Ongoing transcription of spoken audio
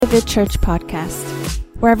The Church Podcast.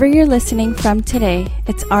 Wherever you're listening from today,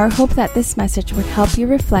 it's our hope that this message would help you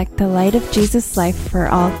reflect the light of Jesus' life for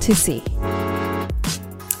all to see.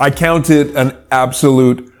 I count it an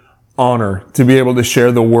absolute honor to be able to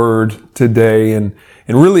share the word today and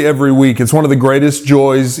really every week. It's one of the greatest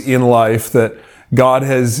joys in life that God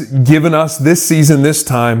has given us this season, this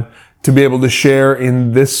time, to be able to share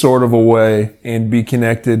in this sort of a way and be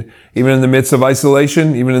connected, even in the midst of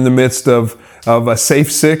isolation, even in the midst of a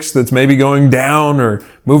safe six that's maybe going down or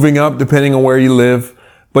moving up, depending on where you live.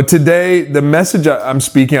 But today, the message I'm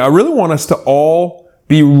speaking, I really want us to all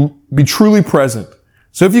be truly present.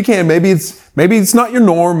 So if you can, maybe it's not your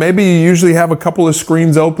norm. Maybe you usually have a couple of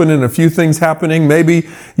screens open and a few things happening. Maybe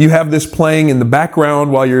you have this playing in the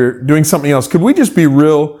background while you're doing something else. Could we just be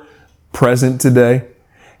real present today?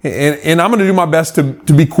 And I'm going to do my best to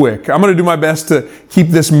be quick. I'm going to do my best to keep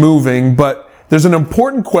this moving, but there's an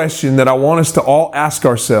important question that I want us to all ask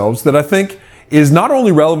ourselves that I think is not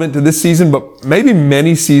only relevant to this season, but maybe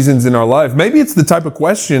many seasons in our life. Maybe it's the type of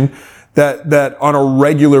question that on a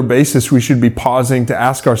regular basis we should be pausing to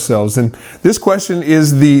ask ourselves. And this question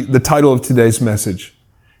is the title of today's message.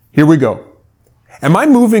 Here we go. Am I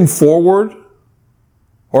moving forward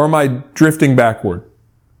or am I drifting backward?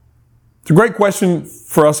 It's a great question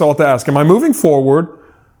for us all to ask. Am I moving forward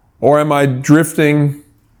or am I drifting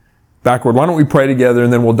backward? Why don't we pray together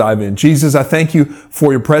and then we'll dive in. Jesus, I thank you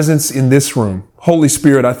for your presence in this room. Holy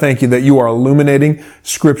Spirit, I thank you that you are illuminating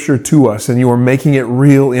Scripture to us and you are making it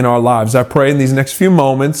real in our lives. I pray in these next few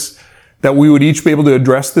moments that we would each be able to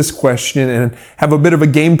address this question and have a bit of a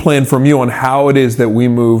game plan from you on how it is that we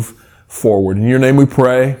move forward. In your name we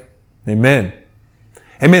pray. Amen.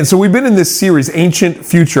 Amen. So we've been in this series, Ancient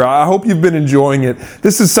Future. I hope you've been enjoying it.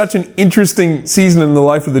 This is such an interesting season in the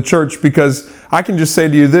life of the church because I can just say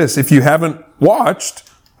to you this, if you haven't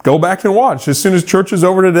watched, go back and watch. As soon as church is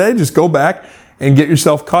over today, just go back and get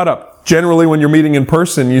yourself caught up. Generally, when you're meeting in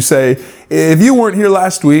person, you say, if you weren't here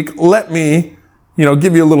last week, let me,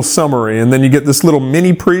 give you a little summary. And then you get this little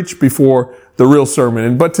mini preach before the real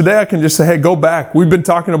sermon. But today I can just say, hey, go back. We've been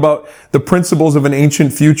talking about the principles of an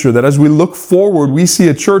ancient future, that as we look forward, we see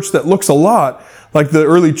a church that looks a lot like the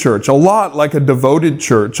early church, a lot like a devoted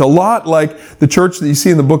church, a lot like the church that you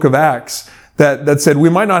see in the book of Acts, that said we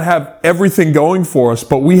might not have everything going for us,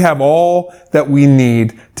 but we have all that we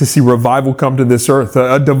need to see revival come to this earth.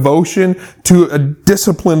 A devotion to a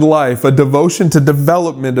disciplined life, a devotion to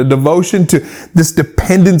development, a devotion to this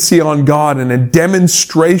dependency on God, and a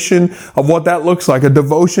demonstration of what that looks like, a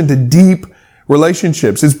devotion to deep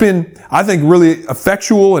relationships. It's been, I think, really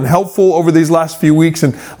effectual and helpful over these last few weeks.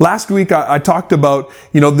 And last week I talked about,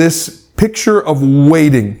 this picture of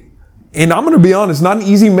waiting. And I'm going to be honest, not an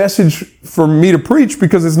easy message for me to preach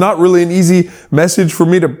because it's not really an easy message for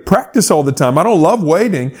me to practice all the time. I don't love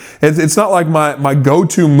waiting. It's not like my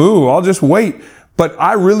go-to move. I'll just wait. But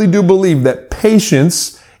I really do believe that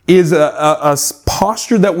patience is a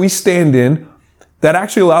posture that we stand in that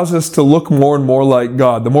actually allows us to look more and more like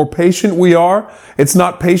God. The more patient we are, it's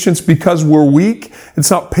not patience because we're weak.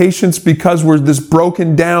 It's not patience because we're this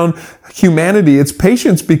broken down humanity. It's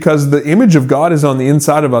patience because the image of God is on the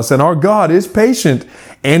inside of us. And our God is patient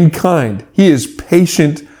and kind. He is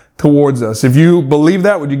patient towards us. If you believe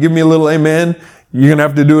that, would you give me a little amen? You're going to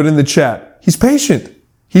have to do it in the chat. He's patient.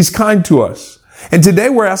 He's kind to us. And today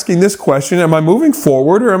we're asking this question, am I moving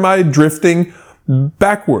forward or am I drifting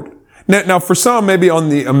backward? Now, for some, maybe on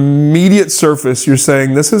the immediate surface, you're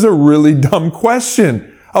saying, this is a really dumb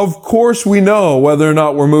question. Of course we know whether or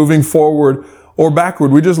not we're moving forward or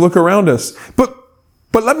backward. We just look around us. But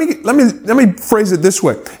let me phrase it this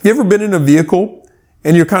way. You ever been in a vehicle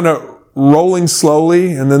and you're kind of rolling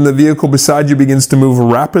slowly and then the vehicle beside you begins to move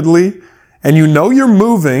rapidly and you know you're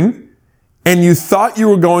moving and you thought you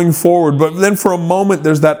were going forward, but then for a moment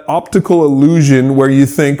there's that optical illusion where you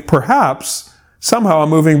think perhaps somehow I'm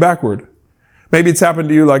moving backward. Maybe it's happened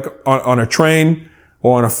to you like on a train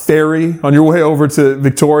or on a ferry on your way over to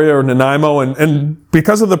Victoria or Nanaimo. And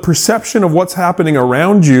because of the perception of what's happening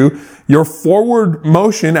around you, your forward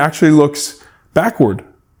motion actually looks backward.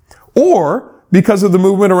 Or because of the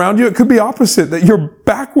movement around you, it could be opposite, that your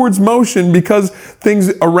backwards motion, because things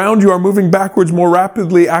around you are moving backwards more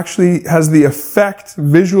rapidly, actually has the effect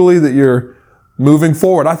visually that you're moving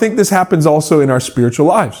forward. I think this happens also in our spiritual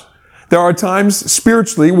lives. There are times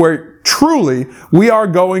spiritually where truly we are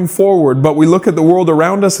going forward, but we look at the world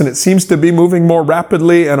around us and it seems to be moving more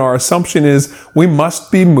rapidly, and our assumption is we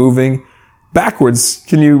must be moving backwards.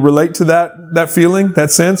 Can you relate to that feeling,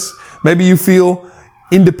 that sense? Maybe you feel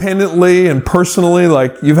independently and personally,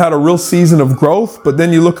 like you've had a real season of growth, but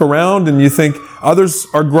then you look around and you think others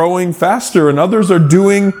are growing faster and others are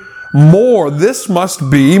doing more. This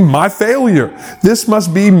must be my failure. This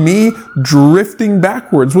must be me drifting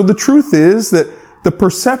backwards. Well, the truth is that the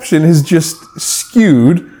perception has just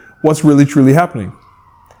skewed what's really truly happening.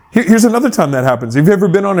 Here's another time that happens. Have you ever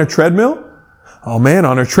been on a treadmill? Oh man,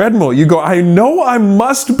 on a treadmill, you go, I know I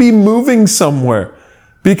must be moving somewhere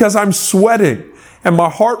because I'm sweating and my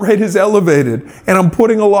heart rate is elevated and I'm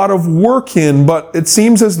putting a lot of work in, but it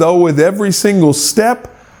seems as though with every single step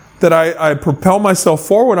that I propel myself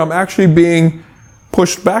forward, I'm actually being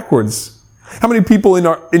pushed backwards. How many people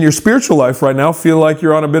in your spiritual life right now feel like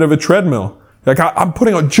you're on a bit of a treadmill? Like I'm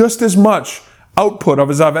putting out just as much output of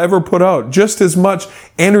as I've ever put out, just as much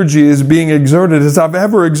energy is being exerted as I've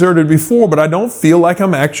ever exerted before, but I don't feel like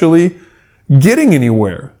I'm actually getting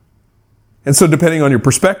anywhere. And so depending on your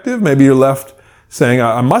perspective, maybe you're left saying,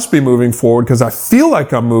 I must be moving forward because I feel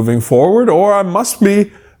like I'm moving forward, or I must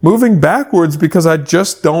be moving backwards because I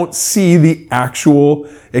just don't see the actual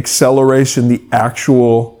acceleration, the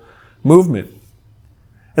actual movement.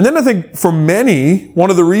 And then I think for many, one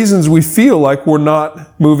of the reasons we feel like we're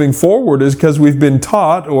not moving forward is because we've been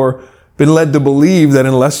taught or been led to believe that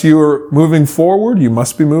unless you're moving forward, you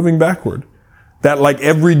must be moving backward. That like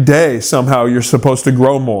every day somehow you're supposed to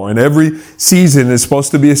grow more, and every season is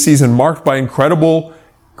supposed to be a season marked by incredible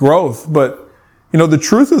growth. But, the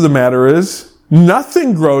truth of the matter is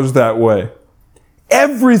nothing grows that way.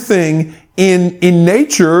 Everything in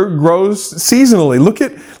nature grows seasonally.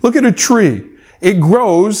 Look at a tree. It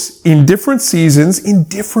grows in different seasons in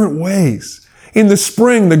different ways. In the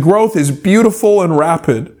spring, the growth is beautiful and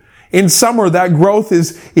rapid. In summer, that growth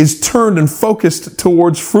is turned and focused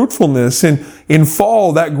towards fruitfulness. In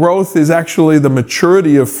fall, that growth is actually the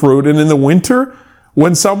maturity of fruit. And in the winter,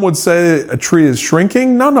 when some would say a tree is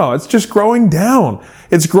shrinking, no, it's just growing down.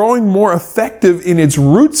 It's growing more effective in its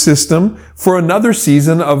root system for another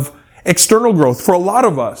season of external growth. For a lot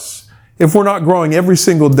of us, if we're not growing every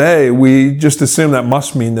single day, we just assume that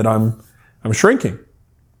must mean that I'm shrinking.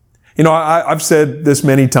 I've said this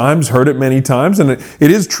many times, heard it many times, and it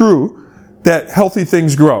is true that healthy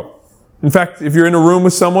things grow. In fact, if you're in a room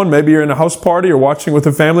with someone, maybe you're in a house party or watching with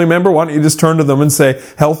a family member, why don't you just turn to them and say,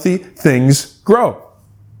 healthy things grow.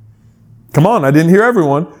 Come on, I didn't hear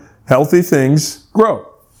everyone. Healthy things grow.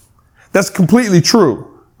 That's completely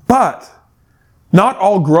true. But not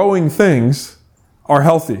all growing things are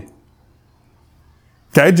healthy.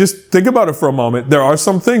 Okay, just think about it for a moment. There are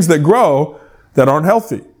some things that grow that aren't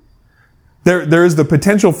healthy. There is the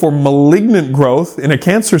potential for malignant growth in a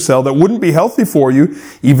cancer cell that wouldn't be healthy for you,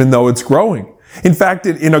 even though it's growing. In fact,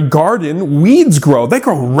 in a garden, weeds grow. They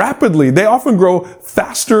grow rapidly. They often grow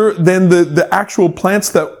faster than the actual plants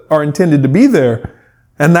that are intended to be there.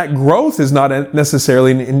 And that growth is not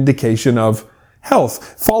necessarily an indication of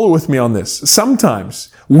health. Follow with me on this.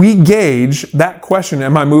 Sometimes we gauge that question,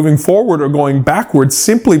 am I moving forward or going backwards,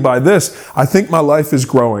 simply by this. I think my life is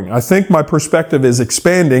growing. I think my perspective is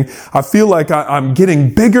expanding. I feel like I'm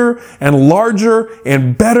getting bigger and larger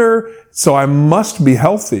and better, so I must be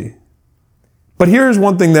healthy. But here's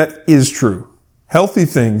one thing that is true. Healthy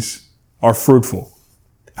things are fruitful.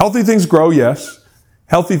 Healthy things grow, yes.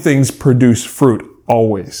 Healthy things produce fruit,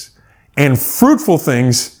 always. And fruitful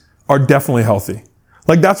things are definitely healthy.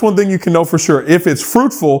 Like that's one thing you can know for sure. If it's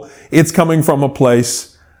fruitful, it's coming from a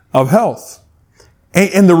place of health.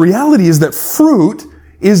 And the reality is that fruit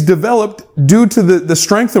is developed due to the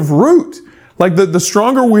strength of root. Like the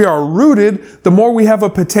stronger we are rooted, the more we have a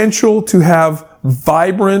potential to have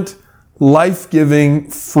vibrant, life-giving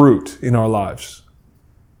fruit in our lives.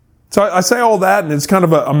 So I say all that, and it's kind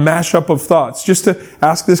of a mashup of thoughts just to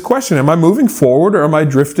ask this question. Am I moving forward or am I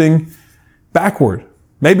drifting backward?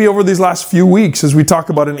 Maybe over these last few weeks, as we talk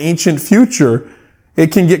about an ancient future,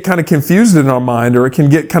 it can get kind of confused in our mind, or it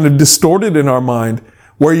can get kind of distorted in our mind,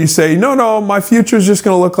 where you say, no, my future is just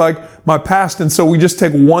going to look like my past. And so we just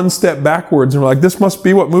take one step backwards and we're like, this must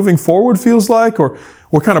be what moving forward feels like, or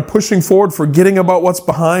we're kind of pushing forward, forgetting about what's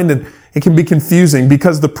behind. And it can be confusing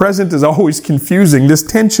because the present is always confusing. This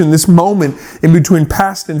tension, this moment in between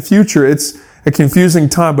past and future, it's a confusing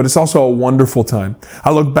time, but it's also a wonderful time.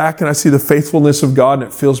 I look back and I see the faithfulness of God, and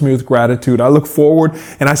it fills me with gratitude. I look forward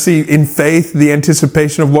and I see in faith the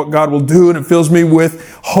anticipation of what God will do, and it fills me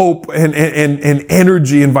with hope and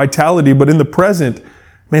energy and vitality. But in the present,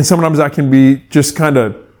 man, sometimes I can be just kind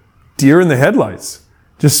of deer in the headlights,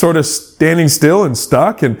 just sort of standing still and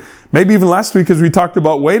stuck. And maybe even last week, as we talked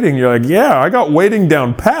about waiting, you're like, yeah, I got waiting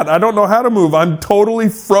down pat. I don't know how to move. I'm totally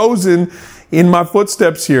frozen in my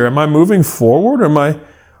footsteps here. Am I moving forward or am I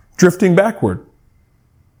drifting backward?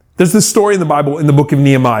 There's this story in the Bible, in the book of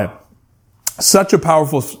Nehemiah. Such a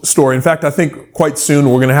powerful story. In fact, I think quite soon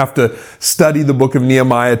we're going to have to study the book of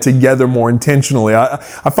Nehemiah together more intentionally. I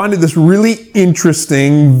find it this really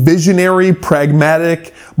interesting, visionary,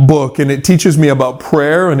 pragmatic book, and it teaches me about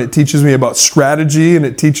prayer, and it teaches me about strategy, and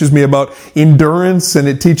it teaches me about endurance, and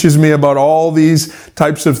it teaches me about all these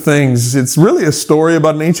types of things. It's really a story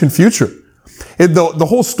about an ancient future. The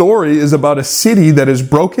whole story is about a city that is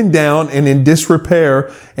broken down and in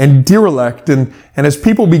disrepair and derelict. And as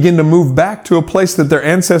people begin to move back to a place that their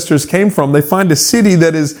ancestors came from, they find a city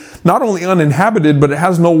that is not only uninhabited, but it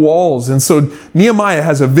has no walls. And so Nehemiah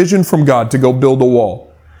has a vision from God to go build a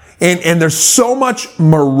wall. And there's so much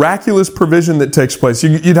miraculous provision that takes place.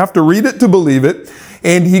 You'd have to read it to believe it.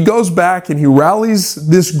 And he goes back and he rallies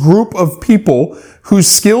this group of people whose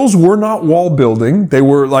skills were not wall building. They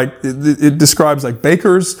were like, it describes like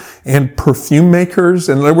bakers and perfume makers.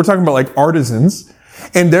 And we're talking about like artisans.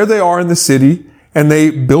 And there they are in the city and they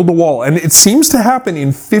build a wall. And it seems to happen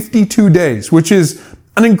in 52 days, which is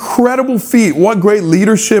an incredible feat. What great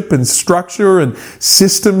leadership and structure and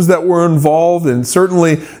systems that were involved. And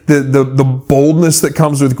certainly the boldness that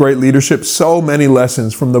comes with great leadership. So many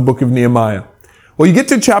lessons from the book of Nehemiah. Well, you get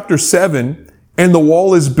to chapter 7 and the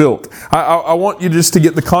wall is built. I want you just to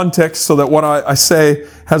get the context so that what I say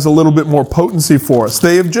has a little bit more potency for us.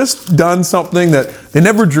 They have just done something that they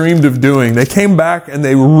never dreamed of doing. They came back and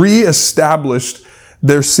they reestablished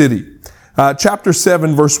their city. Chapter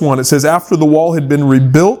 7, verse 1, it says, after the wall had been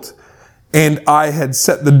rebuilt, and I had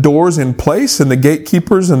set the doors in place, and the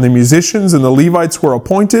gatekeepers and the musicians and the Levites were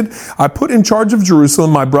appointed, I put in charge of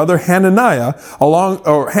Jerusalem my brother Hanani,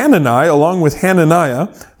 along with Hananiah,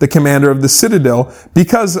 the commander of the citadel,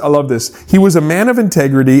 because, I love this, he was a man of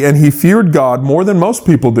integrity and he feared God more than most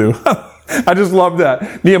people do. I just love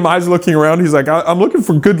that. Nehemiah's looking around. He's like, I'm looking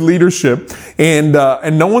for good leadership, and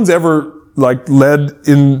no one's ever like led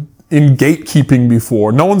in gatekeeping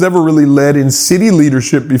before. No one's ever really led in city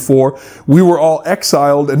leadership before. We were all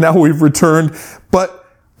exiled and now we've returned. But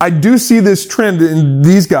I do see this trend in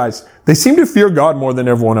these guys. They seem to fear God more than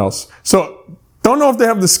everyone else. So don't know if they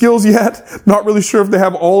have the skills yet. Not really sure if they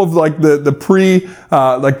have all of like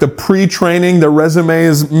the pre-training. Their resume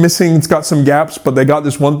is missing. It's got some gaps, but they got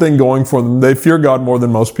this one thing going for them. They fear God more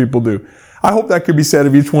than most people do. I hope that could be said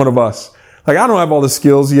of each one of us. Like, I don't have all the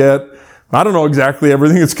skills yet. I don't know exactly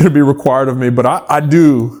everything that's going to be required of me, but I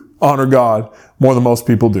do honor God more than most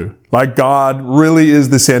people do. Like, God really is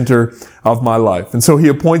the center of my life. And so he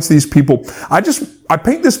appoints these people. I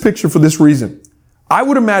paint this picture for this reason. I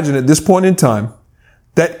would imagine at this point in time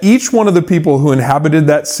that each one of the people who inhabited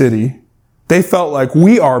that city, they felt like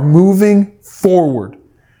we are moving forward.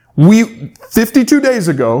 52 days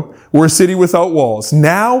ago, we're a city without walls.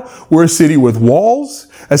 Now, we're a city with walls,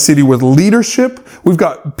 a city with leadership. We've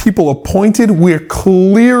got people appointed. We're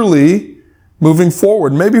clearly moving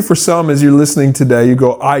forward. Maybe for some, as you're listening today, you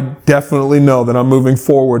go, I definitely know that I'm moving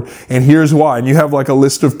forward, and here's why. And you have like a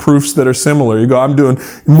list of proofs that are similar. You go, I'm doing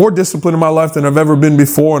more discipline in my life than I've ever been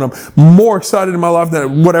before, and I'm more excited in my life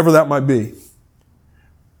than whatever that might be.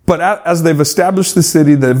 But as they've established the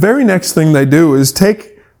city, the very next thing they do is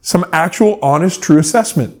take some actual, honest, true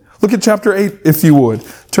assessment. Look at chapter 8, if you would.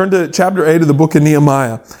 Turn to chapter 8 of the book of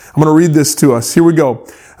Nehemiah. I'm going to read this to us. Here we go.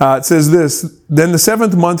 It says this, then the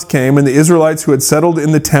 7th month came, and the Israelites who had settled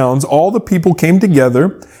in the towns, all the people came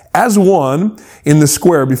together as one in the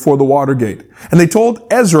square before the water gate. And they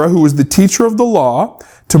told Ezra, who was the teacher of the law,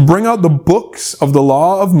 to bring out the books of the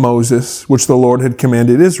law of Moses, which the Lord had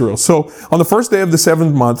commanded Israel. So on the first day of the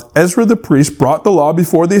 7th month, Ezra the priest brought the law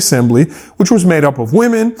before the assembly, which was made up of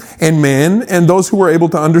women and men and those who were able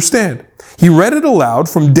to understand. He read it aloud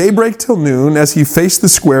from daybreak till noon as he faced the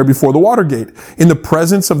square before the water gate, in the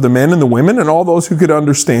presence of the men and the women and all those who could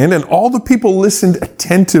understand, and all the people listened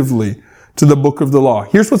attentively to the book of the law.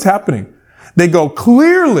 Here's what's happening. They go,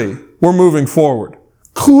 clearly, we're moving forward.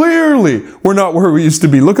 Clearly, we're not where we used to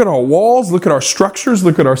be. Look at our walls, look at our structures,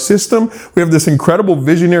 look at our system. We have this incredible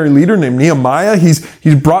visionary leader named Nehemiah.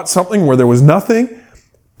 He's brought something where there was nothing.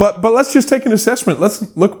 But let's just take an assessment.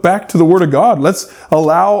 Let's look back to the Word of God. Let's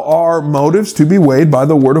allow our motives to be weighed by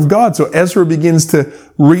the Word of God. So Ezra begins to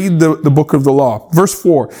read the book of the law. Verse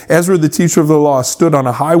 4, Ezra, the teacher of the law, stood on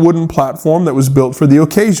a high wooden platform that was built for the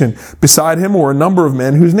occasion. Beside him were a number of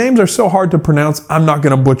men whose names are so hard to pronounce, I'm not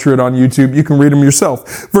going to butcher it on YouTube. You can read them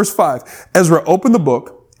yourself. Verse 5, Ezra opened the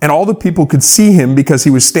book, and all the people could see him because he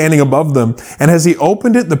was standing above them. And as he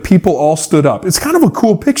opened it, the people all stood up. It's kind of a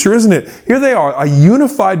cool picture, isn't it? Here they are, a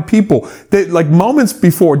unified people. They, like moments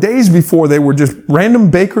before, days before, they were just random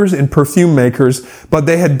bakers and perfume makers, but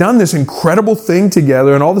they had done this incredible thing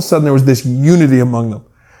together, and all of a sudden there was this unity among them.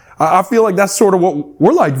 I feel like that's sort of what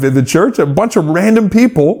we're like, Vivid Church, a bunch of random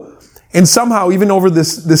people. And somehow, even over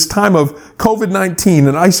this time of COVID-19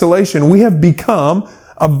 and isolation, we have become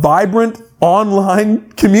a vibrant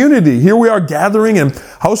online community. Here we are gathering in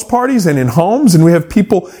house parties and in homes, and we have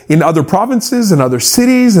people in other provinces and other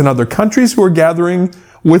cities and other countries who are gathering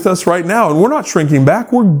with us right now. And we're not shrinking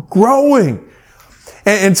back, we're growing.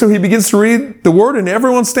 And so he begins to read the word and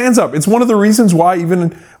everyone stands up. It's one of the reasons why even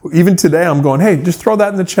today I'm going, hey, just throw that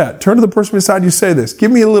in the chat. Turn to the person beside you, say this. Give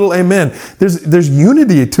me a little amen. There's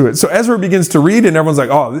unity to it. So Ezra begins to read and everyone's like,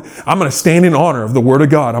 oh, I'm going to stand in honor of the word of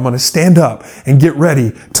God. I'm going to stand up and get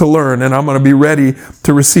ready to learn and I'm going to be ready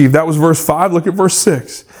to receive. That was verse 5. Look at verse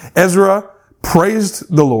 6. Ezra praised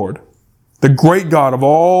the Lord, the great God of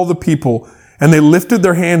all the people, and they lifted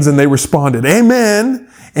their hands and they responded, amen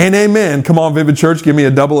and amen. Come on, Vivid Church, give me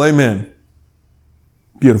a double amen.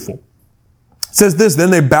 Beautiful. It says this, then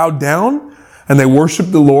they bowed down and they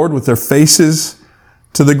worshiped the Lord with their faces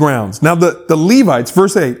to the ground. Now the Levites,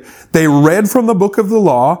 verse 8, they read from the book of the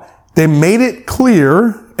law, they made it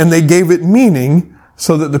clear, and they gave it meaning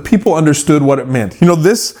so that the people understood what it meant. You know,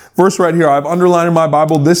 this verse right here, I've underlined in my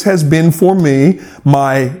Bible, this has been for me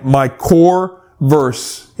my core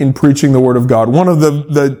verse in preaching the Word of God. One of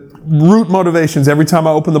the root motivations every time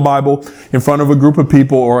I open the Bible in front of a group of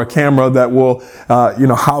people or a camera that will,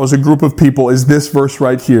 house a group of people is this verse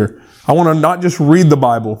right here. I want to not just read the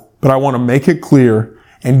Bible, but I want to make it clear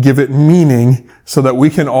and give it meaning so that we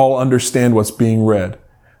can all understand what's being read.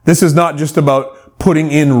 This is not just about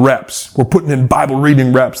putting in reps. We're putting in Bible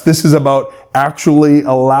reading reps. This is about actually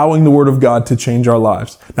allowing the Word of God to change our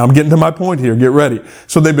lives. Now I'm getting to my point here. Get ready.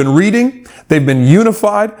 So they've been reading. They've been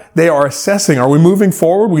unified. They are assessing. Are we moving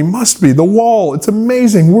forward? We must be. The wall. It's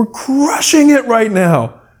amazing. We're crushing it right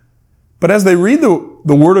now. But as they read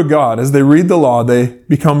the Word of God, as they read the law, they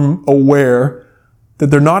become aware that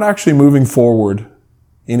they're not actually moving forward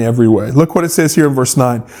in every way. Look what it says here in verse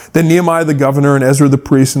 9. Then Nehemiah the governor and Ezra the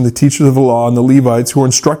priest and the teachers of the law and the Levites who were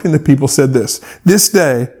instructing the people said this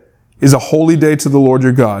day is a holy day to the Lord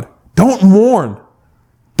your God. Don't mourn.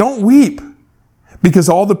 Don't weep. Because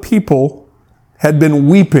all the people had been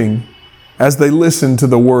weeping as they listened to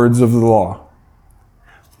the words of the law.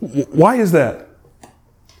 Why is that?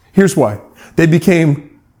 Here's why. They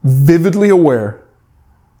became vividly aware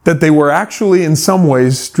that they were actually in some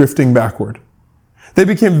ways drifting backward. They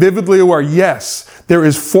became vividly aware, yes, there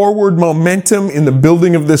is forward momentum in the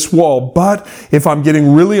building of this wall, but if I'm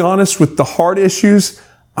getting really honest with the hard issues,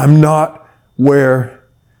 I'm not where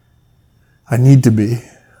I need to be.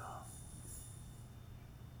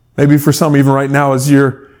 Maybe for some, even right now, as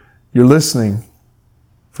you're listening,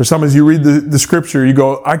 for some, as you read the scripture, you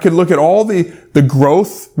go, I could look at all the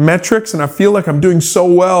growth metrics and I feel like I'm doing so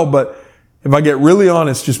well, but if I get really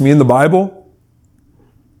honest, just me and the Bible,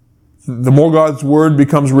 the more God's Word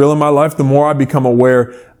becomes real in my life, the more I become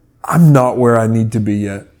aware I'm not where I need to be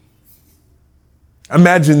yet.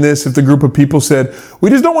 Imagine this if the group of people said, we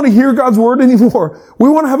just don't want to hear God's Word anymore. We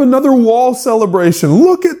want to have another wall celebration.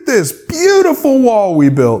 Look at this beautiful wall we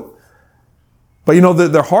built. But you know,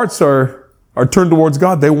 their hearts are turned towards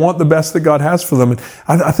God. They want the best that God has for them.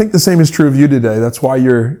 And I think the same is true of you today. That's why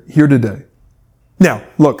you're here today. Now,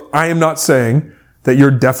 look, I am not saying that you're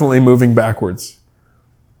definitely moving backwards.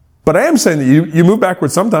 But I am saying that you move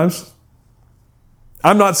backwards sometimes.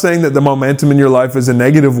 I'm not saying that the momentum in your life is a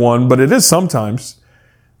negative one, but it is sometimes.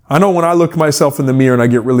 I know when I look at myself in the mirror and I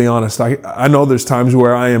get really honest, I know there's times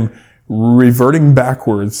where I am reverting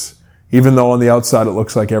backwards, even though on the outside it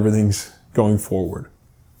looks like everything's going forward.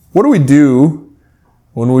 What do we do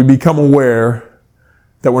when we become aware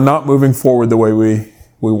that we're not moving forward the way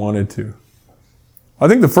we wanted to? I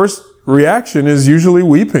think the first reaction is usually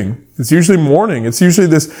weeping. It's usually mourning. It's usually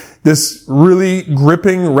this really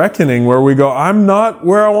gripping reckoning where we go, I'm not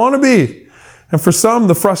where I want to be. And for some,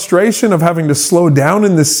 the frustration of having to slow down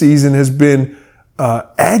in this season has been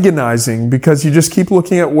agonizing because you just keep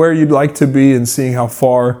looking at where you'd like to be and seeing how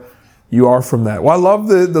far you are from that. Well, I love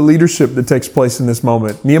the leadership that takes place in this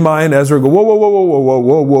moment. Nehemiah and Ezra go, whoa, whoa, whoa, whoa, whoa, whoa,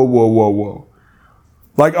 whoa, whoa, whoa, whoa, whoa.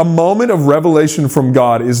 Like a moment of revelation from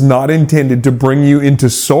God is not intended to bring you into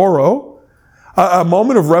sorrow. A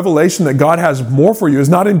moment of revelation that God has more for you is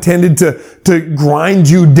not intended to grind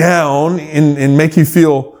you down and make you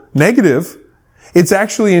feel negative. It's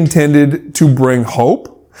actually intended to bring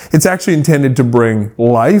hope. It's actually intended to bring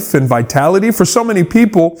life and vitality. For so many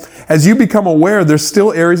people, as you become aware, there's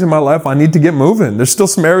still areas in my life I need to get moving. There's still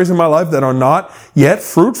some areas in my life that are not yet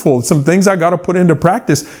fruitful. Some things I got to put into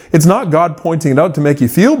practice. It's not God pointing it out to make you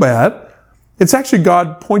feel bad. It's actually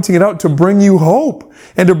God pointing it out to bring you hope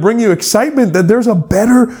and to bring you excitement that there's a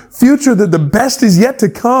better future, that the best is yet to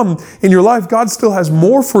come in your life. God still has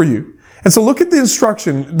more for you. And so look at the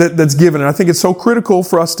instruction that's given. And I think it's so critical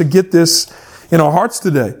for us to get this in our hearts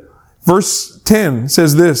today. Verse 10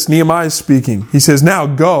 says this, Nehemiah is speaking. He says, now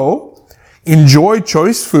go, enjoy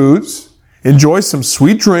choice foods, enjoy some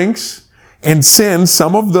sweet drinks, and send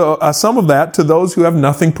some of that to those who have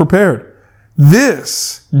nothing prepared.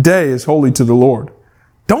 This day is holy to the Lord.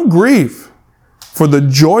 Don't grieve, for the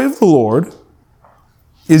joy of the Lord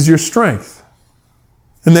is your strength.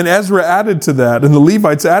 And then Ezra added to that, and the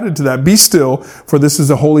Levites added to that, be still, for this is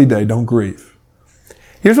a holy day. Don't grieve.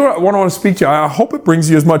 Here's what I want to speak to you. I hope it brings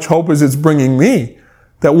you as much hope as it's bringing me.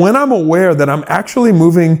 That when I'm aware that I'm actually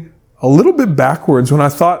moving a little bit backwards, when I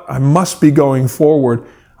thought I must be going forward,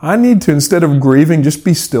 I need to, instead of grieving, just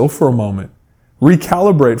be still for a moment.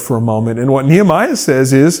 Recalibrate for a moment. And what Nehemiah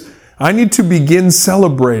says is, I need to begin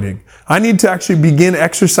celebrating. I need to actually begin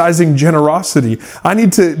exercising generosity. I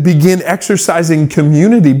need to begin exercising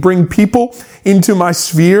community, bring people into my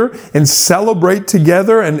sphere and celebrate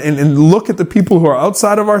together and look at the people who are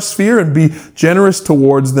outside of our sphere and be generous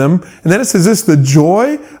towards them. And then it says this, the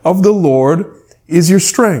joy of the Lord is your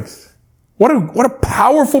strength. What a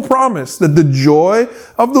powerful promise that the joy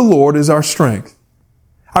of the Lord is our strength.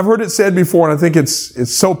 I've heard it said before, and I think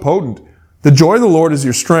it's so potent. The joy of the Lord is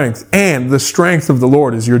your strength, and the strength of the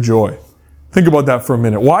Lord is your joy. Think about that for a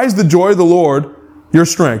minute. Why is the joy of the Lord your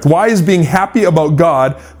strength? Why is being happy about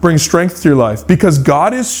God bring strength to your life? Because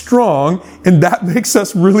God is strong, and that makes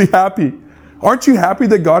us really happy. Aren't you happy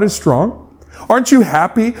that God is strong? Aren't you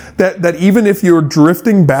happy that even if you're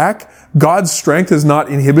drifting back, God's strength is not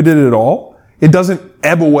inhibited at all? It doesn't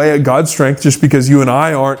ebb away at God's strength just because you and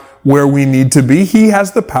I aren't where we need to be. He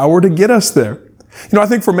has the power to get us there. You know, I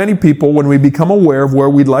think for many people, when we become aware of where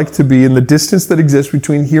we'd like to be and the distance that exists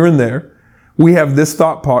between here and there, we have this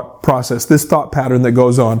thought process, this thought pattern that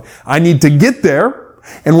goes on. I need to get there,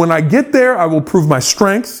 and when I get there, I will prove my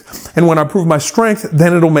strength, and when I prove my strength,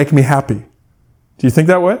 then it'll make me happy. Do you think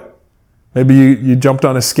that way? Maybe you jumped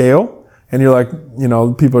on a scale, and you're like, you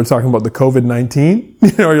know, people are talking about the COVID-19.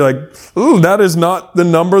 You know, you're like, ooh, that is not the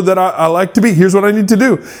number that I like to be. Here's what I need to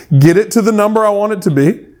do. Get it to the number I want it to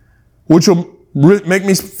be, which will make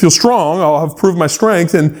me feel strong. I'll have proved my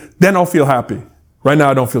strength, and then I'll feel happy. Right now,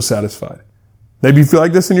 I don't feel satisfied. Maybe you feel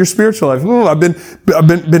like this in your spiritual life. Ooh, I've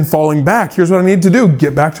been falling back. Here's what I need to do.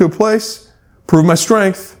 Get back to a place, prove my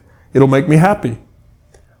strength. It'll make me happy.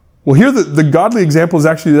 Well, here the godly example is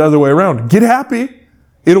actually the other way around. Get happy.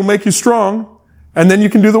 It'll make you strong, and then you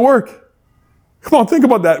can do the work. Come on, think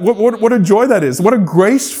about that. What a joy that is. What a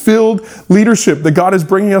grace-filled leadership that God is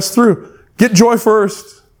bringing us through. Get joy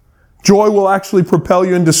first. Joy will actually propel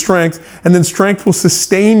you into strength, and then strength will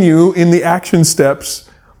sustain you in the action steps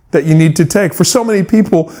that you need to take. For so many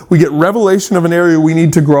people, we get revelation of an area we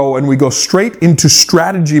need to grow, and we go straight into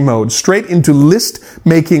strategy mode, straight into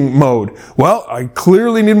list-making mode. Well, I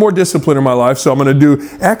clearly need more discipline in my life, so I'm going to do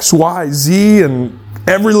X, Y, Z, and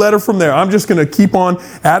every letter from there. I'm just going to keep on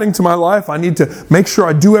adding to my life. I need to make sure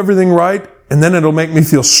I do everything right, and then it'll make me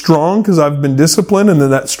feel strong because I've been disciplined, and then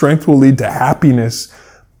that strength will lead to happiness.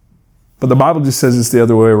 But the Bible just says it's the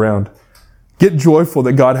other way around. Get joyful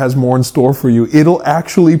that God has more in store for you. It'll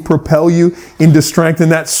actually propel you into strength,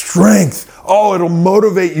 and that strength, it'll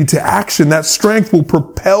motivate you to action. That strength will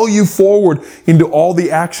propel you forward into all the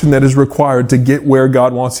action that is required to get where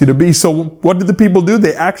God wants you to be. So what did the people do?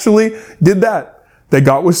 They actually did that. They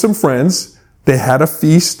got with some friends. They had a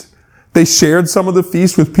feast. They shared some of the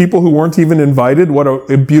feast with people who weren't even invited. What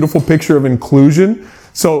a beautiful picture of inclusion.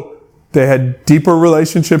 So they had deeper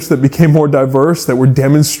relationships that became more diverse, that were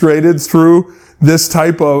demonstrated through this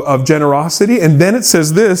type of generosity. And then it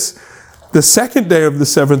says this, the second day of the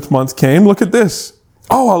 7th month came. Look at this.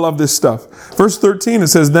 Oh, I love this stuff. Verse 13, it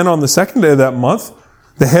says, then on the second day of that month,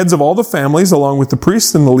 the heads of all the families, along with the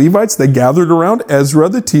priests and the Levites, they gathered around Ezra,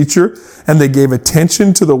 the teacher, and they gave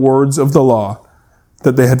attention to the words of the law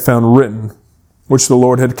that they had found written, which the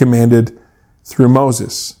Lord had commanded through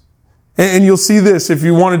Moses. And you'll see this, if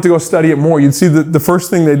you wanted to go study it more, you'd see that the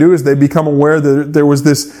first thing they do is they become aware that there was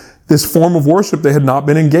this form of worship they had not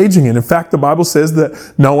been engaging in. In fact, the Bible says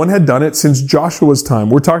that no one had done it since Joshua's time.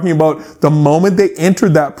 We're talking about the moment they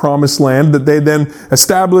entered that promised land that they then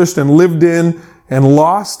established and lived in and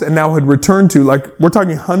lost and now had returned to. Like, we're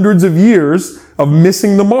talking hundreds of years of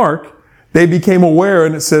missing the mark. They became aware,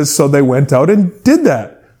 and it says, so they went out and did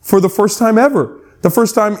that for the first time ever. The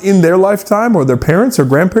first time in their lifetime, or their parents or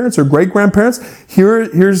grandparents or great-grandparents.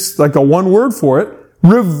 Here's like a one word for it.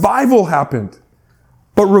 Revival happened.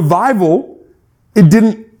 But revival, it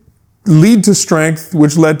didn't lead to strength,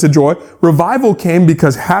 which led to joy. Revival came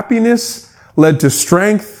because happiness led to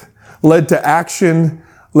strength, led to action,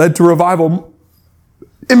 led to revival.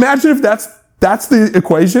 Imagine if that's the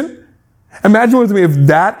equation. Imagine with me if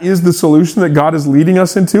that is the solution that God is leading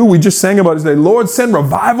us into. We just sang about it today. Lord, send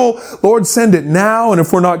revival. Lord, send it now. And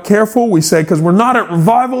if we're not careful, we say, because we're not at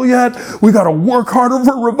revival yet, we got to work harder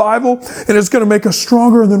for revival, and it's going to make us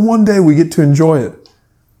stronger, and then one day we get to enjoy it.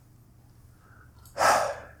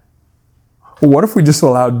 Well, what if we just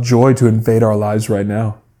allowed joy to invade our lives right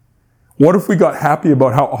now? What if we got happy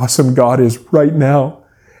about how awesome God is right now?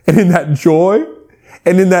 And in that joy,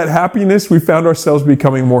 and in that happiness, we found ourselves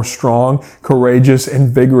becoming more strong, courageous, and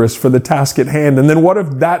vigorous for the task at hand. And then what if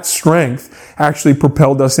that strength actually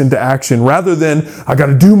propelled us into action rather than, I got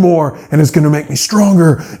to do more and it's going to make me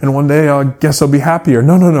stronger and one day I guess I'll be happier.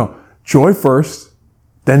 No. Joy first,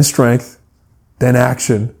 then strength, then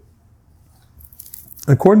action.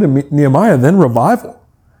 According to Nehemiah, then revival.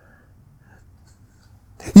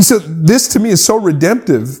 You see, this to me is so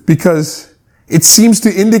redemptive because it seems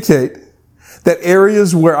to indicate that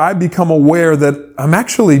areas where I become aware that I'm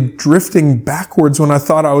actually drifting backwards when I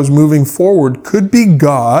thought I was moving forward could be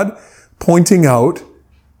God pointing out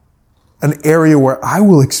an area where I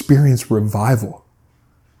will experience revival.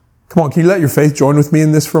 Come on, can you let your faith join with me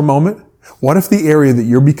in this for a moment? What if the area that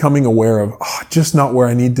you're becoming aware of, just not where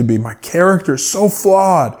I need to be, my character is so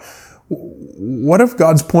flawed. What if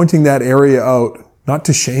God's pointing that area out, not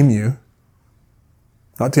to shame you,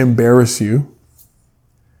 not to embarrass you,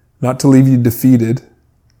 not to leave you defeated,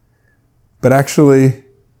 but actually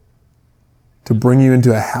to bring you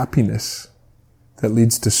into a happiness that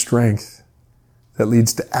leads to strength, that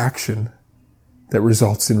leads to action, that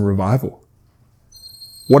results in revival?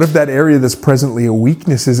 What if that area that's presently a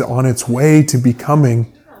weakness is on its way to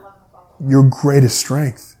becoming your greatest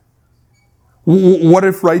strength? What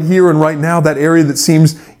if right here and right now, that area that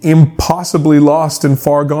seems impossibly lost and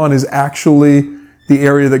far gone is actually the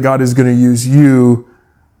area that God is going to use you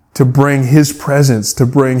to bring His presence, to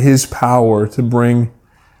bring His power, to bring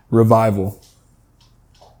revival?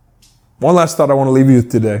 One last thought I want to leave you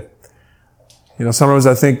with today. Sometimes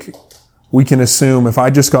I think we can assume if I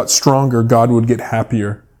just got stronger, God would get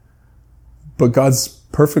happier. But God's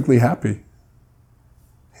perfectly happy.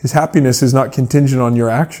 His happiness is not contingent on your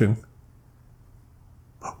action.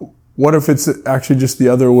 What if it's actually just the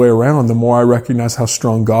other way around? The more I recognize how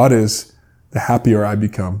strong God is, the happier I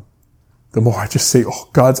become. The more I just say,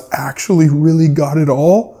 God's actually really got it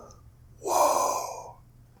all. Whoa.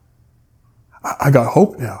 I got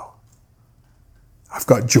hope now. I've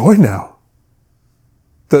got joy now.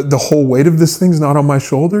 The whole weight of this thing's not on my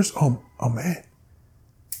shoulders. Oh man.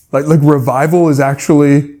 Like revival is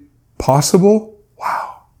actually possible.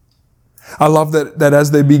 Wow. I love that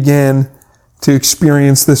as they began to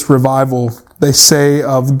experience this revival, they say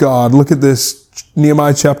of God, look at this,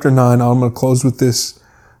 Nehemiah chapter 9. I'm going to close with this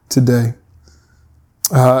today.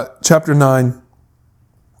 Chapter 9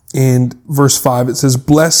 and verse 5, it says,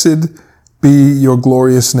 "Blessed be your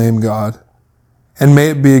glorious name, God, and may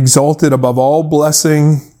it be exalted above all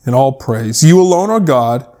blessing and all praise. You alone are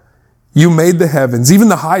God. You made the heavens, even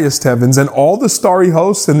the highest heavens, and all the starry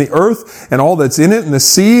hosts, and the earth, and all that's in it, and the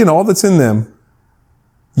sea, and all that's in them.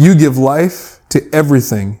 You give life to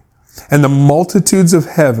everything, and the multitudes of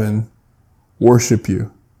heaven worship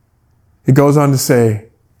you." It goes on to say,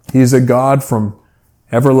 He is a God from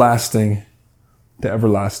everlasting to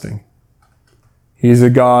everlasting. He is a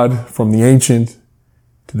God from the ancient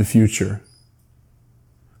to the future.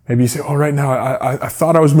 Maybe you say, right now, I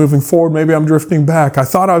thought I was moving forward. Maybe I'm drifting back. I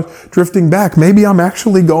thought I was drifting back. Maybe I'm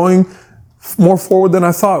actually going more forward than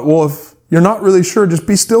I thought. Well, if you're not really sure, just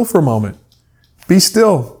be still for a moment. Be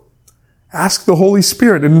still. Ask the Holy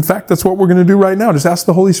Spirit. And in fact, that's what we're going to do right now. Just ask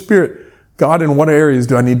the Holy Spirit, God, in what areas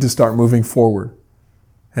do I need to start moving forward?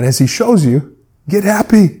 And as He shows you, get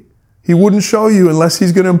happy. He wouldn't show you unless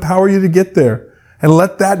He's going to empower you to get there. And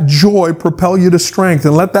let that joy propel you to strength,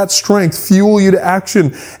 and let that strength fuel you to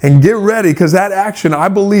action. And get ready, because that action, I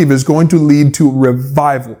believe, is going to lead to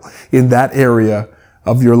revival in that area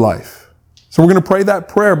of your life. So we're going to pray that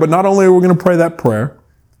prayer, but not only are we going to pray that prayer,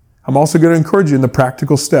 I'm also going to encourage you in the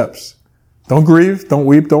practical steps. Don't grieve, don't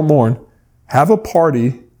weep, don't mourn. Have a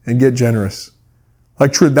party and get generous.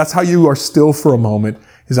 Like true, that's how you are still for a moment,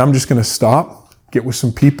 is I'm just going to stop, get with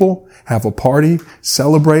some people, have a party,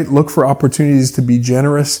 celebrate, look for opportunities to be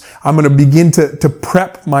generous. I'm going to begin to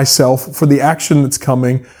prep myself for the action that's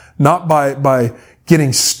coming, not by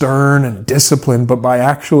getting stern and disciplined, but by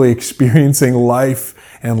actually experiencing life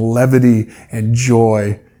and levity and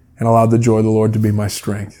joy, and allow the joy of the Lord to be my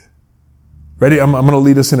strength. Ready? I'm going to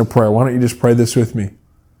lead us in a prayer. Why don't you just pray this with me?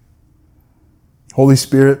 Holy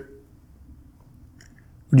Spirit,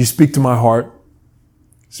 would you speak to my heart?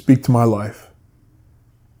 Speak to my life.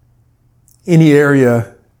 Any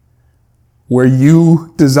area where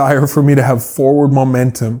you desire for me to have forward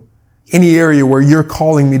momentum, any area where you're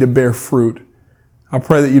calling me to bear fruit, I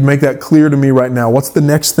pray that you'd make that clear to me right now. What's the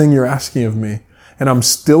next thing you're asking of me? And I'm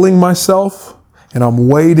stilling myself, and I'm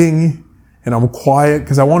waiting, and I'm quiet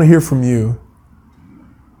because I want to hear from you.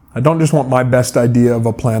 I don't just want my best idea of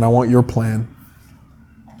a plan. I want your plan.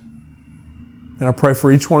 And I pray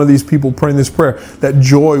for each one of these people praying this prayer, that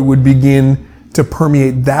joy would begin to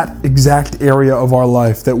permeate that exact area of our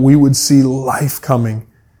life, that we would see life coming.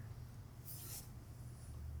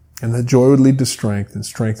 And that joy would lead to strength, and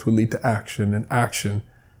strength would lead to action, and action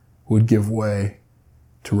would give way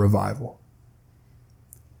to revival.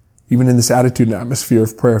 Even in this attitude and atmosphere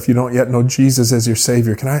of prayer, if you don't yet know Jesus as your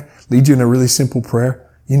Savior, can I lead you in a really simple prayer?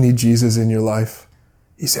 You need Jesus in your life.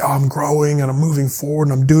 You say, I'm growing and I'm moving forward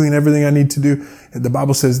and I'm doing everything I need to do. And the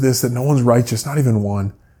Bible says this, that no one's righteous, not even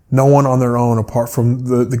one. No one on their own, apart from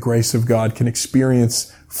the grace of God, can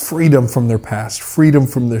experience freedom from their past, freedom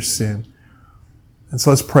from their sin. And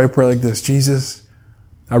so let's pray a prayer like this. Jesus,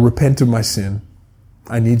 I repent of my sin.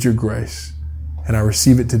 I need your grace, and I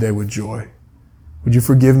receive it today with joy. Would you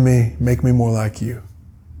forgive me? Make me more like you.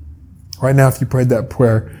 Right now, if you prayed that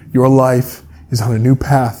prayer, your life is on a new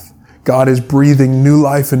path. God is breathing new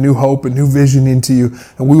life and new hope and new vision into you.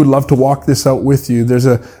 And we would love to walk this out with you. There's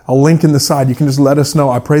a link in the side. You can just let us know.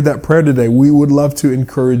 I prayed that prayer today. We would love to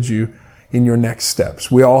encourage you in your next steps.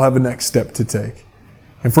 We all have a next step to take.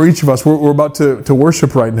 And for each of us, we're about to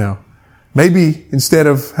worship right now. Maybe instead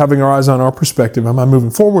of having our eyes on our perspective, am I moving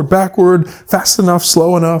forward, backward, fast enough,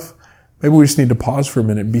 slow enough? Maybe we just need to pause for a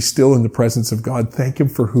minute, be still in the presence of God, thank Him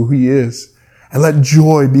for who He is, and let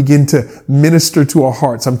joy begin to minister to our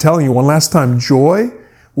hearts. I'm telling you one last time, joy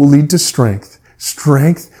will lead to strength.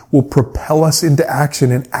 Strength will propel us into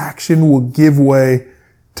action, and action will give way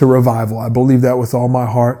to revival. I believe that with all my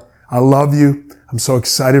heart. I love you. I'm so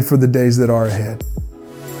excited for the days that are ahead.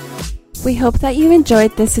 We hope that you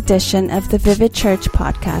enjoyed this edition of the Vivid Church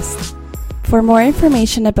podcast. For more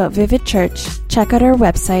information about Vivid Church, check out our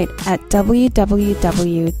website at www.vivid.church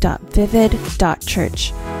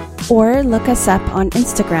or look us up on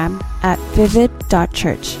Instagram at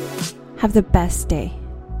vivid.church. Have the best day.